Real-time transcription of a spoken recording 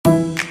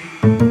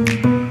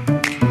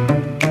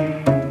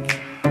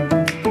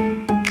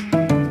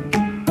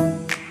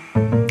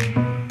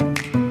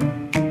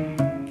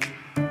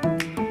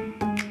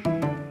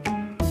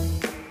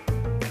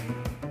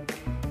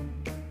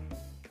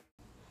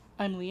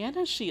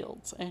Leanna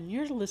Shields, and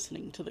you're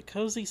listening to The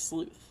Cozy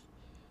Sleuth.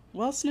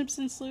 Well, Snips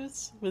and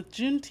Sleuths, with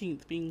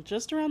Juneteenth being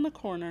just around the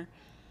corner,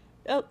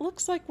 it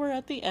looks like we're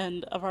at the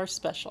end of our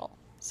special.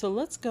 So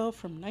let's go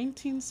from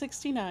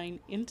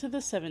 1969 into the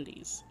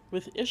 70s,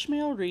 with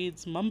Ishmael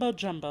Reed's Mumbo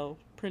Jumbo,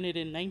 printed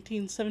in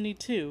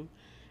 1972,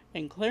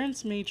 and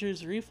Clarence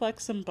Major's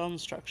Reflex and Bone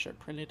Structure,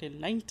 printed in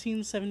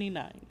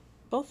 1979.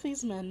 Both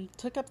these men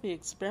took up the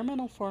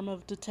experimental form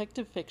of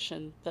detective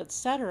fiction that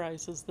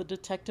satirizes the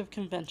detective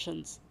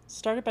conventions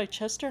started by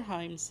Chester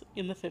Himes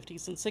in the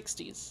 50s and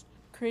 60s,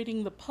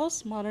 creating the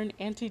postmodern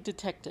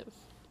anti-detective.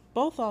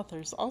 Both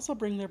authors also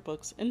bring their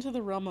books into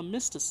the realm of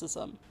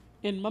mysticism.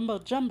 In Mumbo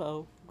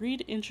Jumbo,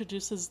 Reed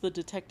introduces the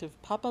detective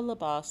Papa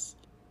LaBasse,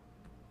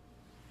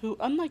 who,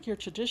 unlike your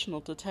traditional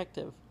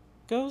detective,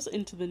 goes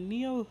into the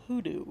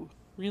neo-hoodoo,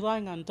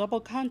 relying on double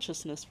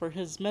consciousness for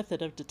his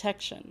method of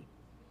detection.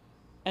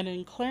 And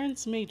in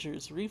Clarence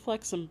Major's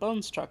Reflex and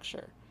Bone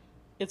Structure,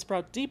 it's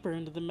brought deeper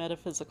into the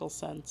metaphysical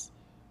sense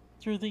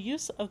through the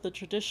use of the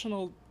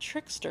traditional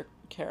trickster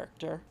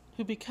character,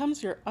 who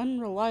becomes your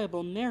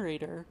unreliable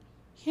narrator,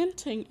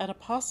 hinting at a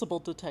possible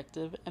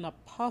detective and a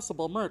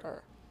possible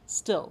murder.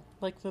 Still,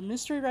 like the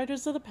mystery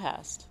writers of the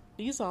past,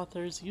 these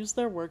authors use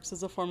their works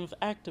as a form of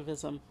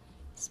activism,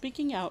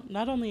 speaking out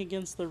not only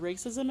against the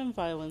racism and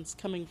violence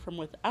coming from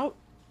without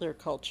their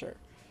culture,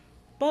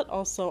 but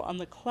also on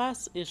the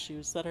class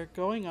issues that are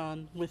going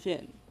on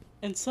within.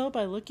 And so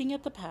by looking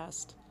at the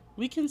past,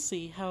 we can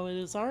see how it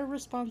is our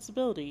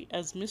responsibility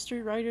as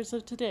mystery writers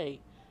of today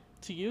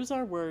to use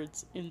our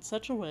words in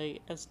such a way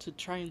as to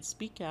try and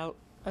speak out.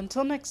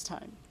 Until next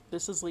time,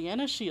 this is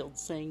Leanna Shields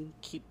saying,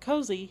 keep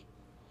cozy.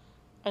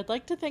 I'd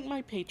like to thank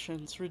my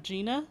patrons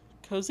Regina,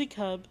 Cozy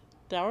Cub,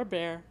 Dour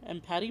Bear,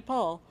 and Patty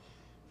Paul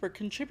for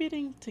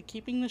contributing to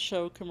keeping the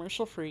show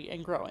commercial-free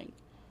and growing.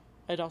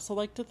 I'd also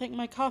like to thank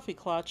my Coffee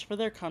Clutch for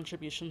their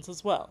contributions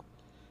as well.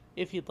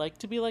 If you'd like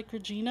to be like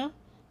Regina,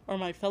 or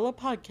my fellow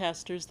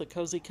podcasters the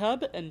Cozy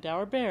Cub and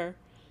Dour Bear,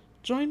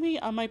 join me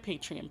on my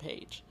Patreon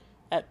page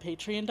at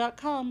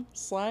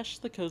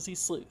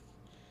patreon.com/thecozysleuth.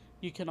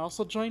 You can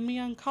also join me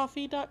on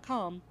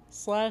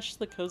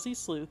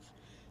ko-fi.com/thecozysleuth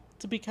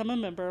to become a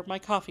member of my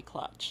Coffee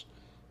Clutch.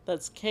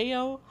 That's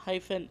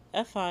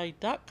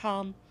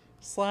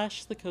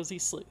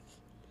ko-fi.com/thecozysleuth.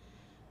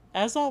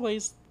 As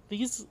always,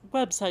 these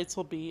websites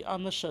will be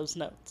on the show's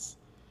notes.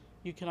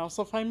 You can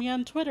also find me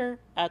on Twitter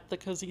at The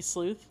Cozy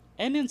Sleuth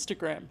and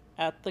Instagram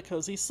at The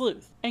Cozy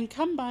Sleuth. And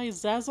come by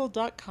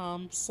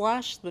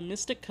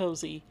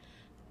Zazzle.com/TheMysticCozy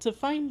to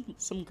find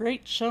some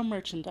great show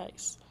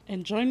merchandise.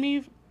 And join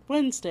me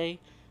Wednesday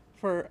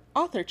for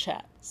Author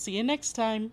Chat. See you next time.